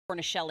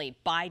Cornicelli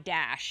by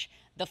Dash,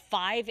 the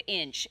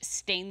 5-inch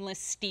stainless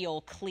steel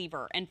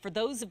cleaver. And for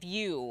those of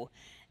you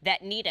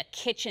that need a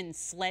kitchen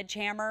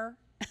sledgehammer,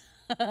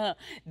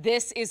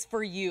 this is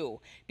for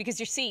you, because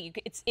you see,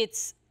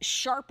 it's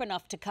sharp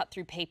enough to cut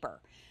through paper,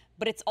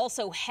 but it's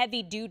also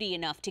heavy duty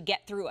enough to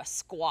get through a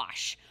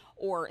squash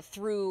or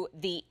through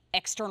the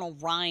external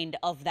rind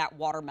of that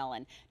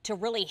watermelon to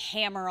really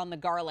hammer on the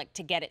garlic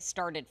to get it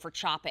started for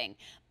chopping.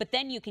 But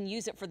then you can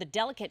use it for the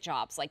delicate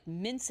jobs like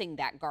mincing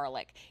that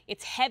garlic.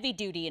 It's heavy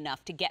duty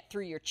enough to get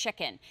through your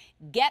chicken,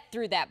 get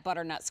through that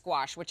butternut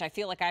squash, which I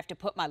feel like I have to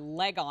put my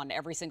leg on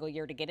every single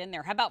year to get in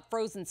there. How about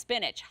frozen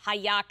spinach?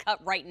 Hiya, cut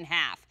right in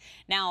half.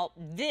 Now,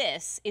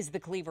 this is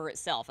the cleaver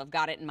itself. I've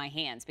got it in my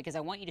hands because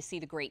I want you to see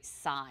the great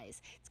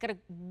size. It's got a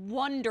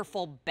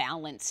wonderful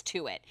balance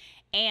to it,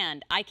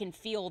 and I can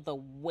feel the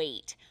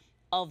weight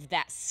of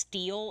that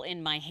steel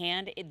in my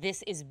hand.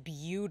 This is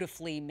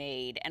beautifully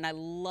made, and I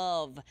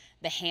love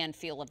the hand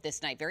feel of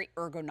this knife. Very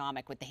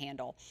ergonomic with the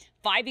handle.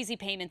 5 easy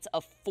payments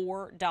of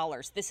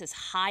 $4. This is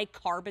high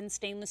carbon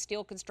stainless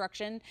steel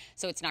construction,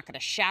 so it's not going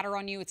to shatter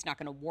on you. It's not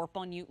going to warp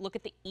on you. Look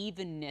at the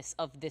evenness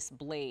of this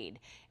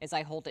blade as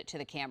I hold it to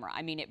the camera.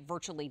 I mean, it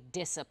virtually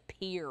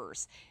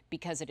disappears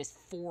because it is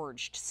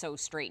forged so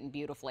straight and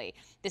beautifully.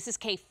 This is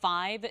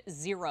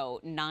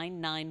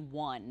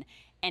K50991.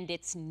 And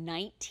it's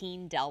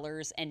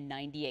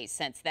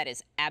 $19.98. That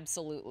is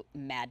absolute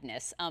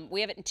madness. We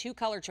have it in 2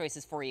 color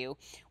choices for you.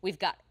 We've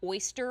got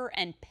oyster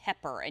and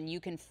pepper, and you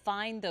can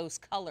find those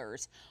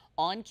colors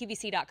on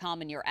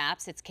QVC.com in your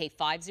apps. It's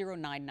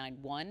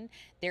K50991.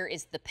 There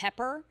is the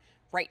pepper.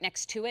 Right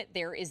next to it,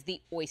 there is the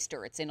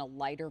oyster. It's in a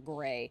lighter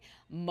gray.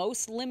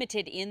 Most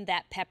limited in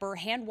that pepper.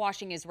 Hand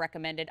washing is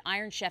recommended.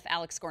 Iron Chef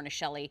Alex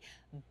Cornicelli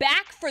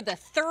back for the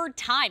 3rd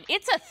time.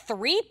 It's a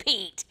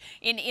three-peat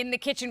in the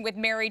kitchen with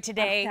Mary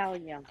today. I'm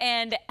telling you.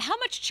 And how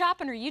much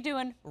chopping are you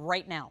doing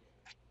right now?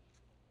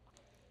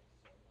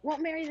 Well,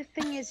 Mary, the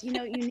thing is, you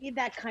know, you need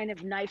that kind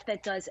of knife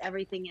that does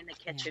everything in the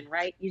kitchen,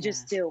 right? You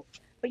just do.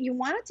 But you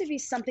want it to be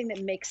something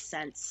that makes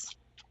sense.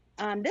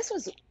 This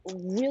was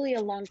really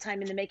a long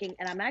time in the making,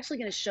 and I'm actually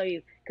going to show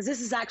you, because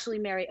this is actually,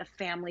 Mary, a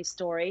family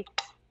story.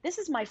 This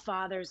is my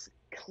father's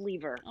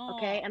cleaver,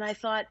 okay? And I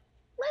thought,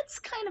 let's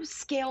kind of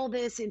scale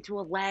this into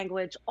a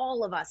language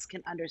all of us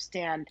can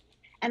understand.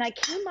 And I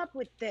came up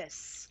with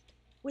this,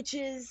 which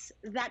is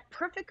that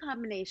perfect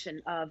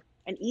combination of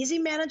an easy,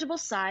 manageable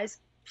size,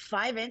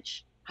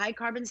 5-inch,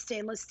 high-carbon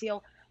stainless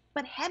steel,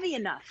 but heavy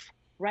enough,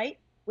 right?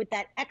 With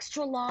that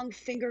extra long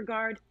finger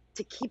guard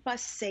to keep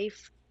us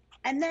safe.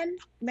 And then,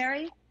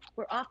 Mary,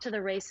 we're off to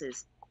the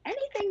races.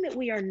 Anything that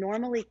we are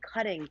normally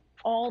cutting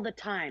all the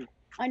time,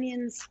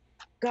 onions,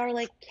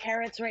 garlic,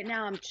 carrots. Right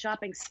now I'm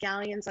chopping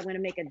scallions. I'm going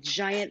to make a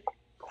giant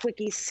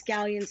quickie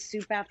scallion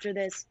soup after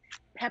this.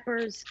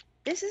 Peppers.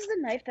 This is the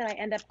knife that I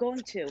end up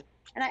going to.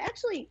 And I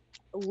actually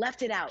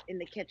left it out in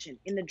the kitchen,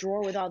 in the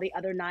drawer with all the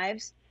other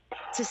knives,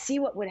 to see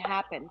what would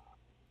happen.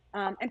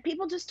 And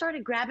people just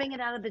started grabbing it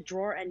out of the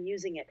drawer and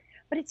using it.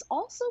 But it's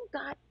also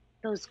got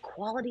those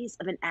qualities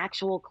of an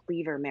actual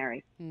cleaver,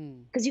 Mary,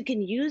 because you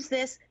can use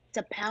this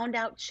to pound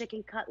out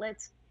chicken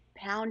cutlets,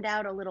 pound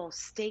out a little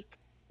steak,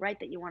 right,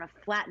 that you want to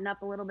flatten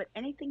up a little bit.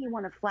 Anything you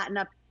want to flatten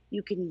up,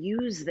 you can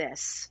use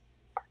this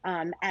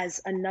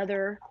as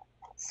another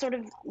sort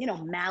of, you know,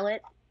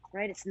 mallet,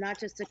 right? It's not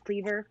just a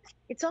cleaver.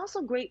 It's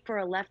also great for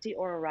a lefty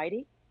or a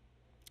righty,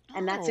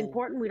 and that's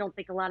important. We don't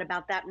think a lot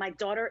about that. My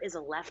daughter is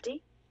a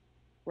lefty,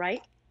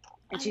 right?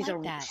 And she's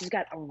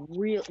got a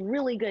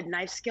really good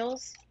knife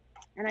skills.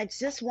 And I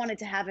just wanted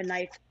to have a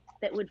knife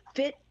that would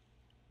fit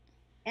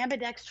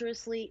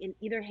ambidextrously in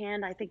either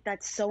hand. I think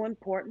that's so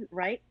important,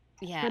 right?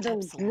 Yeah, for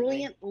the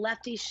brilliant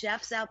lefty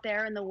chefs out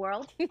there in the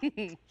world.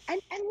 and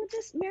we're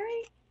just,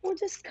 Mary, we're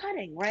just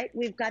cutting, right?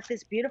 We've got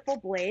this beautiful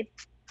blade,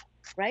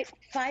 right?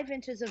 5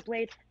 inches of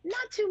blade,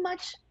 not too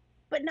much,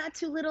 but not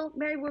too little.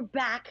 Mary, we're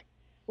back.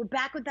 We're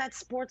back with that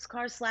sports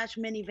car /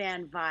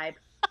 minivan vibe,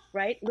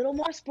 right? Little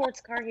more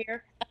sports car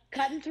here,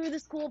 cutting through the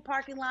school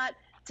parking lot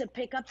to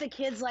pick up the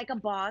kids like a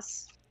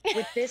boss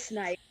with this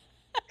knife,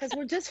 because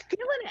we're just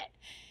feeling it.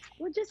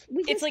 We just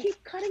like,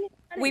 keep cutting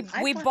and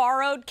cutting. We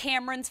borrowed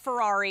Cameron's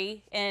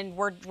Ferrari, and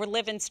we're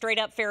living straight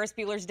up Ferris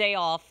Bueller's Day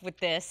Off with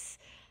this.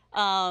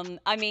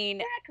 I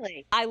mean,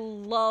 I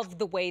love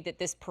the way that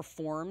this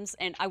performs,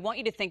 and I want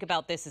you to think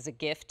about this as a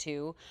gift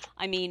too.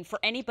 I mean, for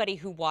anybody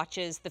who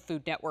watches the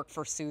Food Network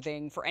for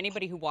soothing, for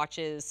anybody who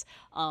watches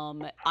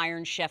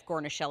Iron Chef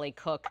Cornicelli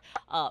cook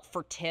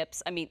for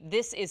tips, I mean,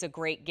 this is a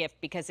great gift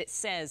because it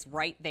says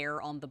right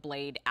there on the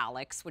blade,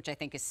 Alex, which I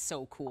think is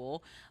so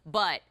cool,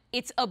 but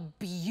it's a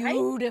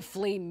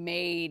beautifully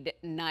made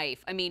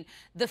knife. I mean,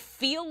 the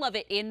feel of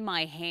it in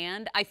my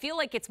hand, I feel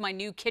like it's my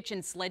new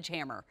kitchen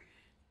sledgehammer.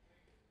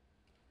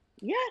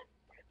 Yeah,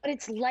 but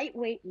it's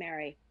lightweight,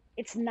 Mary.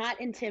 It's not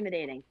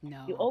intimidating.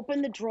 No. You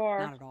open the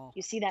drawer, not at all.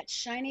 You see that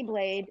shiny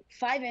blade,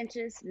 5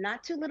 inches,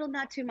 not too little,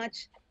 not too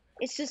much.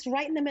 It's just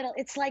right in the middle.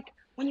 It's like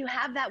when you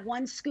have that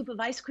one scoop of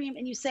ice cream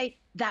and you say,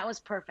 that was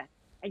perfect,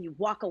 and you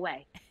walk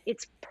away.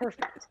 It's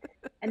perfect.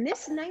 And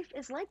this knife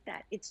is like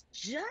that. It's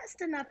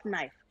just enough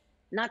knife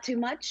Not too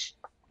much,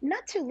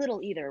 not too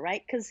little either,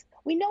 right? Because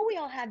we know we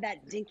all had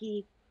that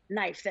dinky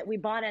knife that we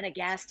bought at a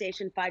gas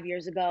station 5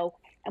 years ago,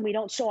 and we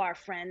don't show our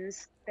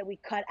friends that we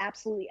cut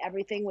absolutely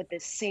everything with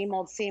this same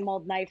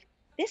old knife.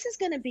 This is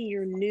going to be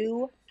your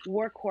new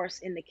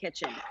workhorse in the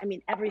kitchen. I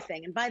mean,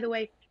 everything. And by the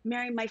way,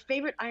 Mary, my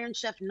favorite Iron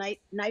Chef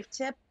knife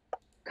tip: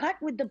 cut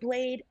with the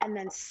blade and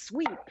then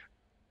sweep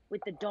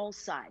with the dull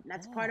side. And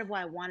that's part Oh, of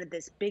why I wanted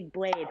this big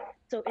blade.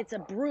 So it's a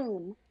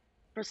broom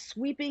for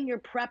sweeping your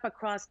prep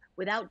across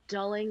without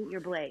dulling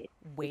your blade.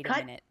 You wait a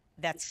cut, minute.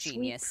 you That's sweep.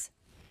 genius.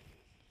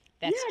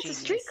 Yeah, That's it's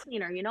a street genius.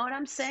 cleaner. You know what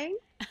I'm saying?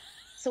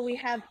 So we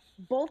have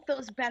both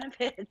those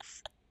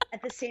benefits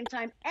at the same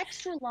time.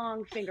 Extra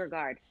long finger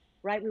guard,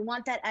 right? We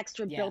want that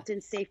extra Yeah.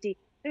 built-in safety.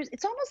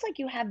 It's almost like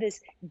you have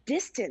this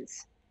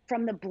distance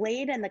from the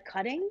blade and the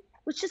cutting,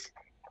 which just,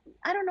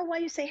 I don't know why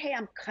you say, hey,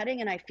 I'm cutting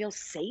and I feel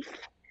safe.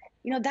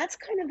 That's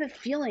kind of the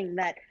feeling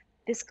that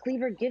this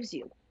cleaver gives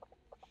you.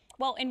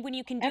 Well, and when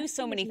you can do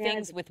so Everything is many things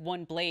manageable. with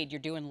one blade, you're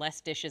doing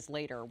less dishes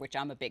later, which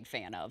I'm a big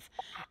fan of.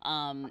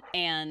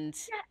 And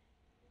Yeah,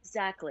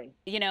 exactly.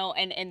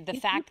 and the You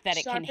fact can that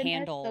it can sharpen this so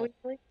handle,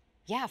 easily.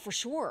 yeah, for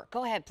sure.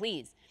 Go ahead,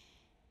 please.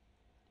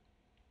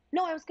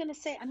 No, I was going to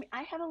say, I mean,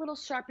 I have a little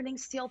sharpening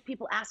steel.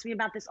 People ask me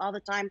about this all the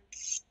time.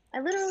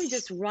 I literally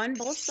just run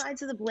both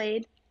sides of the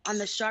blade on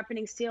the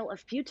sharpening steel a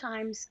few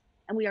times,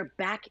 and we are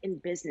back in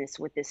business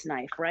with this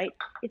knife, right?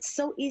 It's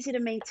so easy to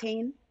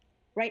maintain,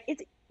 right?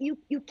 You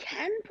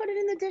can put it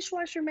in the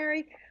dishwasher,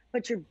 Mary,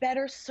 but you're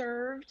better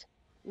served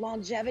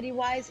longevity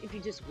wise if you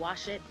just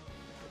wash it.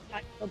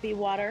 It'll be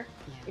water.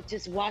 Yeah. It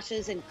just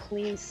washes and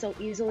cleans so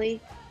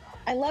easily.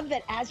 I love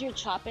that as you're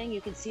chopping,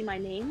 you can see my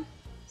name.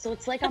 So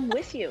it's like I'm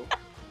with you,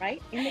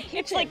 right? In the It's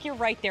kitchen. like you're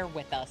right there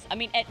with us. I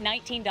mean, at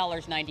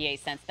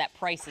 $19.98, that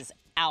price is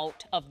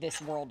out of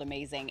this world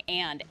amazing.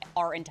 And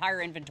our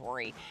entire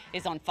inventory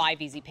is on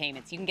 5 easy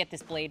payments. You can get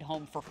this blade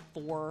home for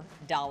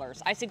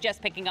 $4. I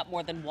suggest picking up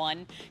more than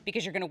one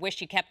because you're going to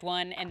wish you kept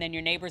one, and then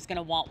your neighbor's going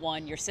to want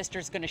one. Your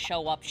sister's going to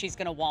show up. She's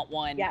going to want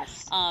one.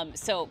 Yes.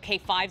 So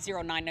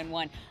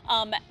K50991.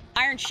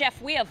 Iron Chef,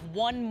 we have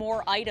one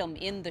more item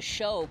in the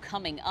show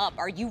coming up.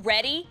 Are you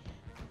ready?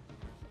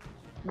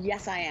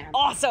 Yes, I am.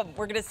 Awesome.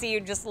 We're going to see you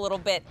in just a little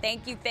bit.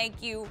 Thank you.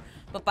 Thank you.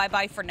 But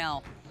bye-bye for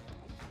now.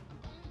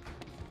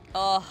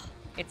 Oh,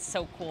 it's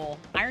so cool.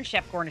 Iron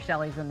Chef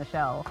Cornishelli's in the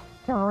show.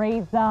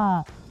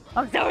 Teresa.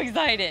 I'm so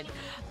excited.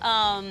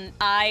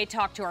 I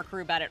talk to our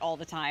crew about it all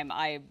the time.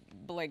 I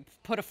like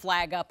put a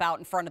flag up out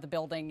in front of the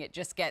building. It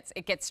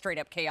gets straight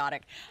up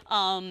chaotic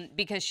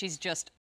because she's just